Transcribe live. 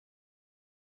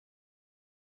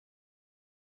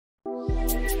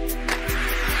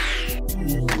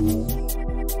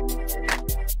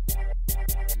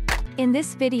In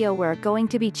this video we're going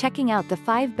to be checking out the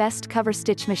 5 best cover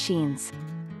stitch machines.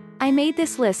 I made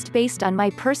this list based on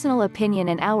my personal opinion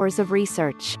and hours of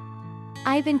research.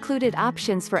 I've included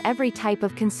options for every type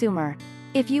of consumer.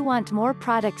 If you want more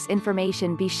products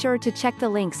information, be sure to check the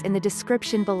links in the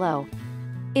description below.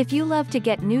 If you love to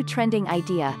get new trending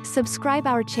idea, subscribe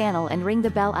our channel and ring the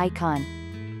bell icon.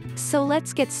 So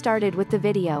let's get started with the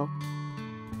video.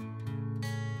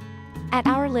 At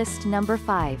our list number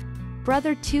 5.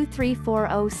 Brother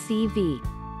 2340CV.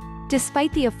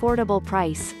 Despite the affordable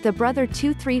price, the Brother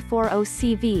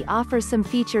 2340CV offers some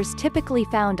features typically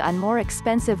found on more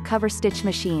expensive cover stitch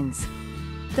machines.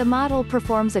 The model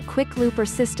performs a quick looper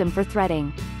system for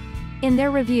threading. In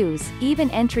their reviews, even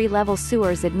entry-level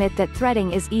sewers admit that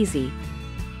threading is easy.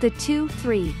 The 2,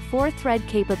 3, 4 thread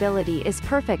capability is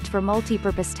perfect for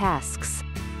multi-purpose tasks.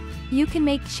 You can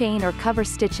make chain or cover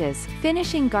stitches,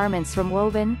 finishing garments from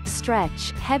woven,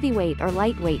 stretch, heavyweight or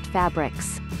lightweight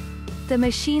fabrics. The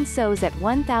machine sews at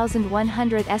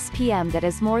 1100 SPM, that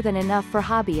is more than enough for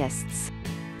hobbyists.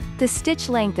 The stitch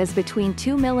length is between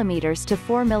 2 mm to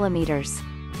 4 mm.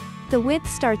 The width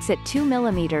starts at 2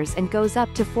 mm and goes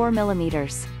up to 4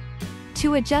 mm.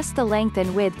 To adjust the length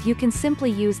and width you can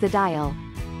simply use the dial.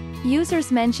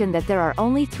 Users mention that there are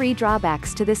only 3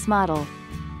 drawbacks to this model.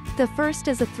 The first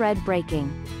is a thread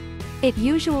breaking. It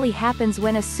usually happens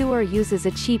when a sewer uses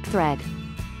a cheap thread.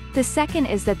 The second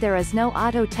is that there is no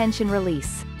auto tension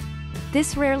release.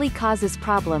 This rarely causes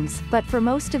problems, but for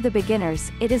most of the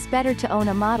beginners, it is better to own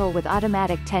a model with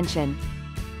automatic tension.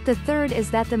 The third is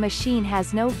that the machine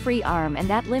has no free arm, and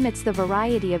that limits the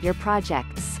variety of your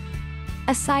projects.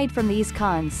 Aside from these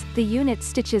cons, the unit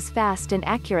stitches fast and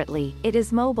accurately, it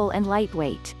is mobile and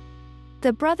lightweight.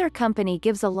 The Brother company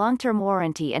gives a long-term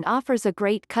warranty and offers a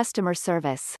great customer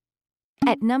service.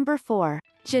 At number 4.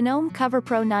 Genome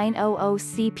CoverPro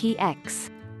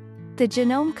 900CPX. The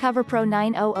Genome CoverPro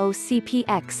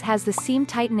 900CPX has the seam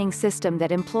tightening system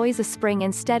that employs a spring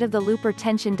instead of the looper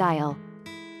tension dial.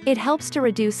 It helps to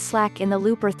reduce slack in the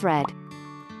looper thread.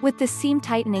 With the seam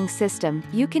tightening system,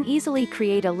 you can easily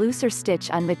create a looser stitch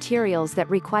on materials that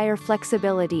require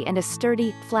flexibility and a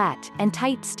sturdy, flat, and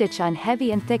tight stitch on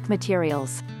heavy and thick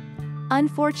materials.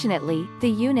 Unfortunately, the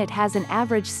unit has an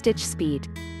average stitch speed.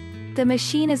 The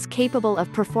machine is capable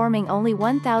of performing only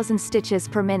 1000 stitches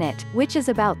per minute, which is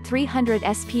about 300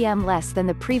 SPM less than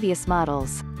the previous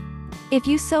models. If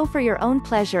you sew for your own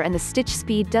pleasure and the stitch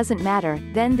speed doesn't matter,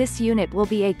 then this unit will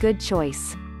be a good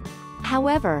choice.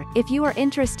 However, if you are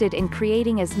interested in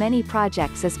creating as many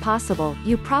projects as possible,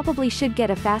 you probably should get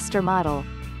a faster model.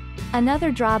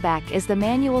 Another drawback is the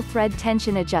manual thread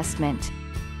tension adjustment.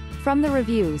 From the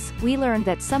reviews, we learned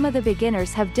that some of the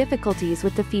beginners have difficulties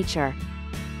with the feature.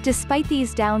 Despite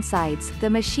these downsides, the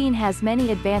machine has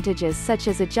many advantages, such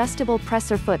as adjustable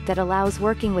presser foot that allows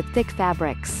working with thick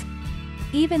fabrics.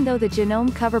 Even though the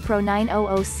Genome CoverPro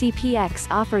 900CPX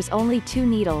offers only 2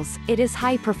 needles, it is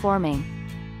high-performing.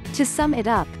 To sum it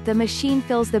up, the machine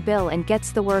fills the bill and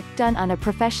gets the work done on a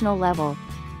professional level.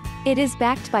 It is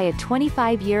backed by a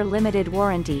 25-year limited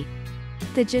warranty.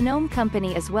 The Genome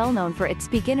company is well known for its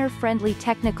beginner-friendly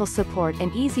technical support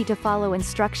and easy-to-follow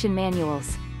instruction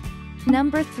manuals.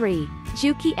 Number 3.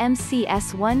 Juki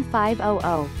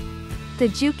MCS1500. The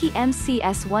Juki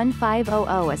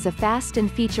MCS1500 is a fast and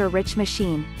feature-rich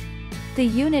machine. The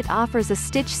unit offers a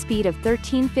stitch speed of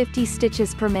 1350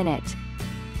 stitches per minute.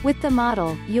 With the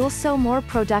model, you'll sew more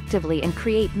productively and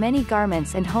create many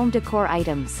garments and home decor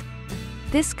items.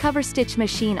 This cover stitch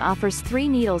machine offers 3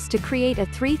 needles to create a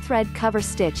 3-thread cover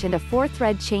stitch and a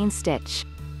 4-thread chain stitch.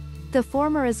 The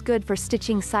former is good for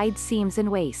stitching side seams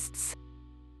and waists.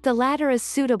 The latter is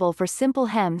suitable for simple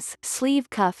hems,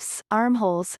 sleeve cuffs,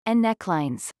 armholes, and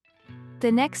necklines.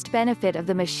 The next benefit of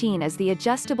the machine is the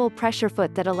adjustable pressure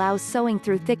foot that allows sewing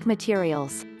through thick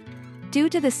materials. Due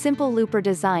to the simple looper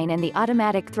design and the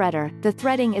automatic threader, the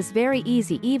threading is very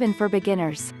easy even for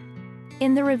beginners.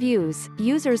 In the reviews,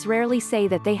 users rarely say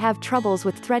that they have troubles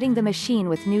with threading the machine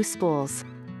with new spools.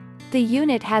 The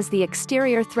unit has the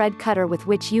exterior thread cutter with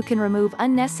which you can remove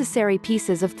unnecessary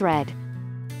pieces of thread.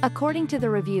 According to the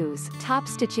reviews, top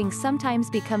stitching sometimes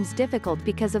becomes difficult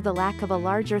because of the lack of a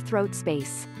larger throat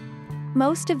space.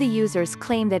 Most of the users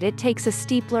claim that it takes a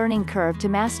steep learning curve to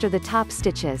master the top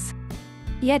stitches.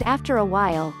 Yet after a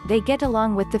while, they get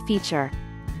along with the feature.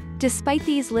 Despite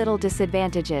these little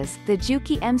disadvantages, the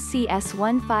Juki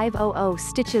MCS1500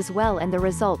 stitches well and the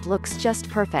result looks just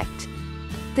perfect.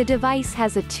 The device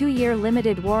has a 2-year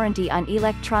limited warranty on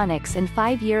electronics and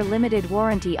 5-year limited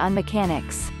warranty on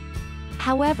mechanics.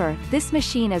 However, this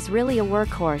machine is really a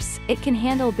workhorse. It can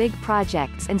handle big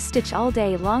projects and stitch all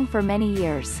day long for many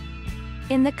years.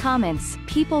 In the comments,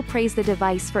 people praise the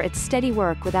device for its steady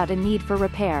work without a need for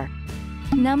repair.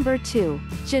 Number 2.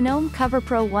 Genome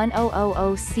CoverPro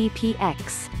 1000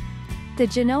 CPX. The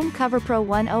Genome CoverPro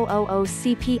 1000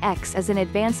 CPX is an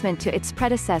advancement to its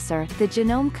predecessor, the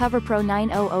Genome CoverPro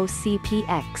 900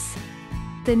 CPX.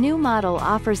 The new model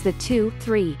offers the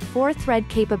 2-3-4 thread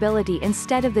capability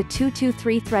instead of the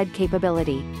 2-2-3 thread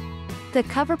capability. The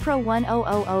CoverPro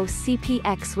 1000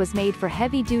 CPX was made for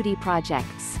heavy-duty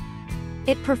projects.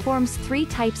 It performs 3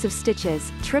 types of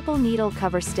stitches: triple needle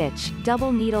cover stitch,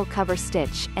 double needle cover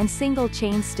stitch, and single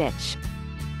chain stitch.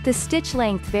 The stitch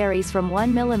length varies from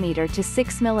 1 mm to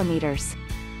 6 mm.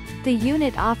 The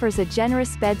unit offers a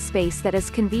generous bed space that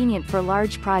is convenient for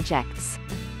large projects.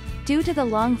 Due to the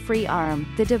long free arm,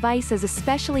 the device is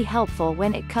especially helpful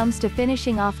when it comes to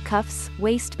finishing off cuffs,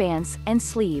 waistbands, and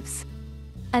sleeves.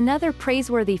 Another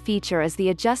praiseworthy feature is the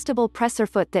adjustable presser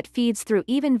foot that feeds through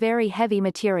even very heavy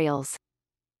materials.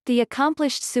 The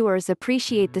accomplished sewers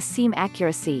appreciate the seam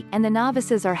accuracy, and the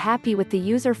novices are happy with the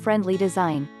user-friendly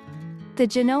design. The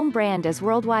Genome brand is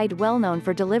worldwide well known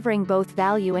for delivering both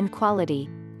value and quality.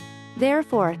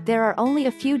 Therefore, there are only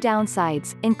a few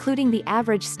downsides, including the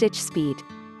average stitch speed.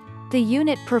 The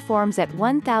unit performs at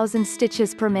 1000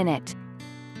 stitches per minute.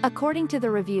 According to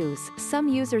the reviews, some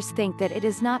users think that it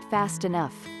is not fast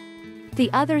enough.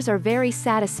 The others are very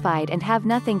satisfied and have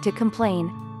nothing to complain.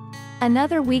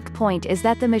 Another weak point is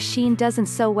that the machine doesn't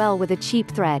sew well with a cheap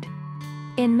thread.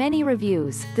 In many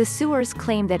reviews, the sewers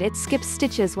claim that it skips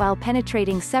stitches while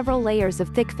penetrating several layers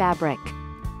of thick fabric.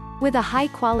 With a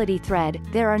high-quality thread,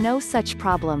 there are no such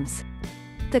problems.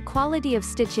 The quality of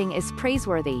stitching is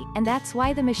praiseworthy, and that's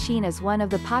why the machine is one of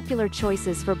the popular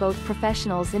choices for both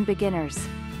professionals and beginners.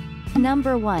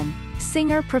 Number 1.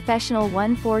 Singer Professional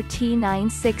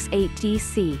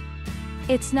 14T968DC.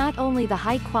 It's not only the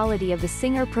high quality of the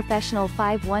Singer Professional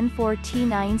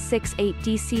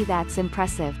 514T968DC that's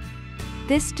impressive.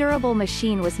 This durable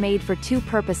machine was made for 2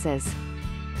 purposes.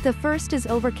 The first is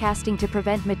overcasting to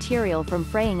prevent material from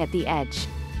fraying at the edge.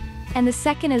 And the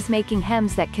second is making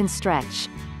hems that can stretch.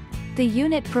 The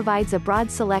unit provides a broad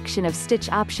selection of stitch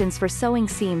options for sewing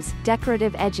seams,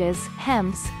 decorative edges,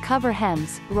 hems, cover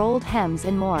hems, rolled hems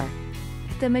and more.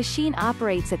 The machine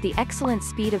operates at the excellent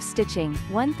speed of stitching,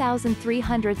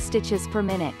 1,300 stitches per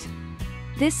minute.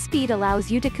 This speed allows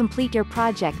you to complete your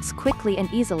projects quickly and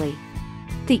easily.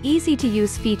 The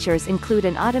easy-to-use features include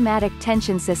an automatic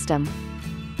tension system.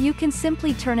 You can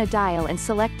simply turn a dial and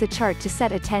select the chart to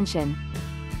set a tension.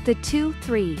 The 2,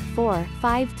 3, 4,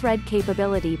 5 thread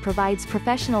capability provides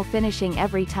professional finishing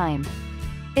every time.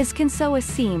 It can sew a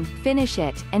seam, finish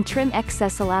it, and trim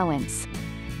excess allowance.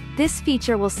 This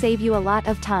feature will save you a lot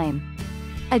of time.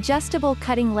 Adjustable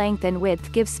cutting length and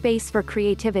width give space for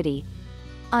creativity.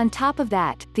 On top of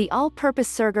that, the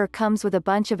all-purpose serger comes with a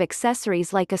bunch of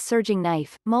accessories like a serging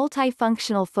knife,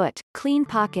 multi-functional foot, clean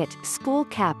pocket, spool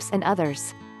caps and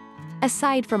others.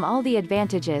 Aside from all the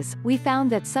advantages, we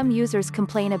found that some users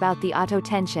complain about the auto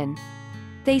tension.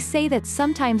 They say that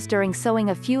sometimes during sewing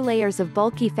a few layers of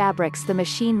bulky fabrics the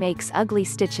machine makes ugly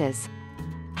stitches.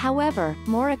 However,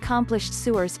 more accomplished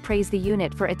sewers praise the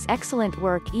unit for its excellent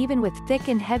work even with thick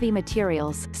and heavy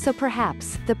materials, so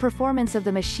perhaps, the performance of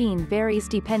the machine varies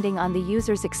depending on the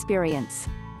user's experience.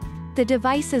 The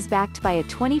device is backed by a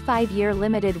 25-year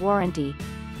limited warranty.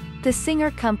 The Singer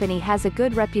company has a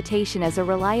good reputation as a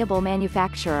reliable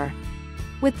manufacturer.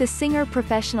 With the Singer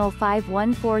Professional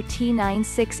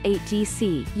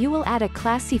 514T968DC, you will add a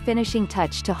classy finishing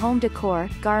touch to home decor,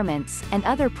 garments, and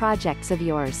other projects of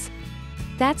yours.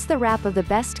 That's the wrap of the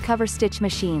best cover stitch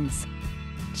machines.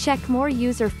 Check more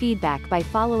user feedback by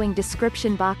following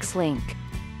description box link.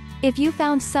 If you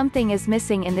found something is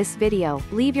missing in this video,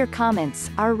 leave your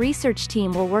comments. Our research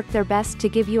team will work their best to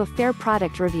give you a fair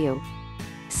product review.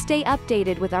 Stay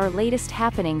updated with our latest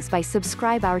happenings by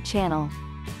subscribe our channel.